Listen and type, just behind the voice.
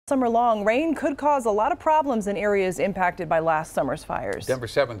Summer long, rain could cause a lot of problems in areas impacted by last summer's fires. Denver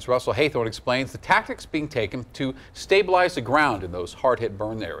 7's Russell Haythorne explains the tactics being taken to stabilize the ground in those hard-hit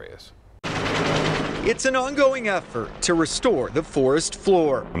burn areas. It's an ongoing effort to restore the forest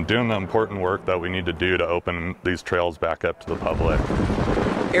floor. I'm doing the important work that we need to do to open these trails back up to the public.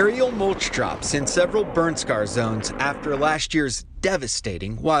 Aerial mulch drops in several burn scar zones after last year's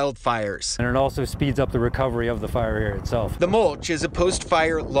devastating wildfires. And it also speeds up the recovery of the fire area itself. The mulch is a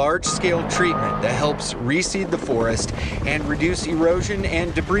post-fire large-scale treatment that helps reseed the forest and reduce erosion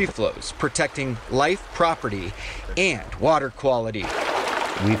and debris flows, protecting life, property, and water quality.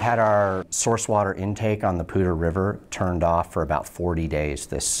 We've had our source water intake on the Poudre River turned off for about 40 days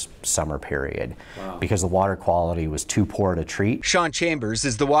this summer period because the water quality was too poor to treat. Sean Chambers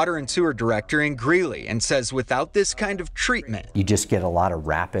is the water and sewer director in Greeley and says without this kind of treatment, you just get a lot of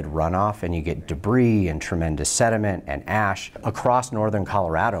rapid runoff and you get debris and tremendous sediment and ash. Across northern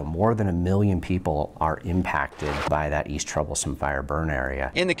Colorado, more than 1 million people are impacted by that East Troublesome fire burn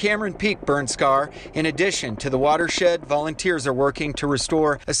area. In the Cameron Peak burn scar, in addition to the watershed, volunteers are working to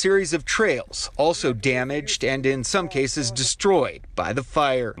restore a series of trails, also damaged and in some cases destroyed by the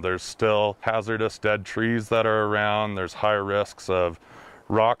fire. There's still hazardous dead trees that are around. There's high risks of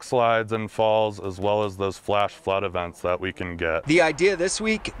rock slides and falls, as well as those flash flood events that we can get. The idea this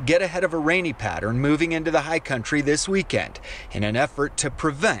week, get ahead of a rainy pattern moving into the high country this weekend in an effort to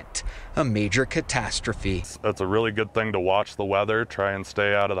prevent a major catastrophe. It's a really good thing to watch the weather, try and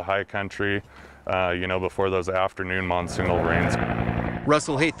stay out of the high country, before those afternoon monsoonal rains.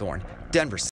 Russell Haythorne, Denver.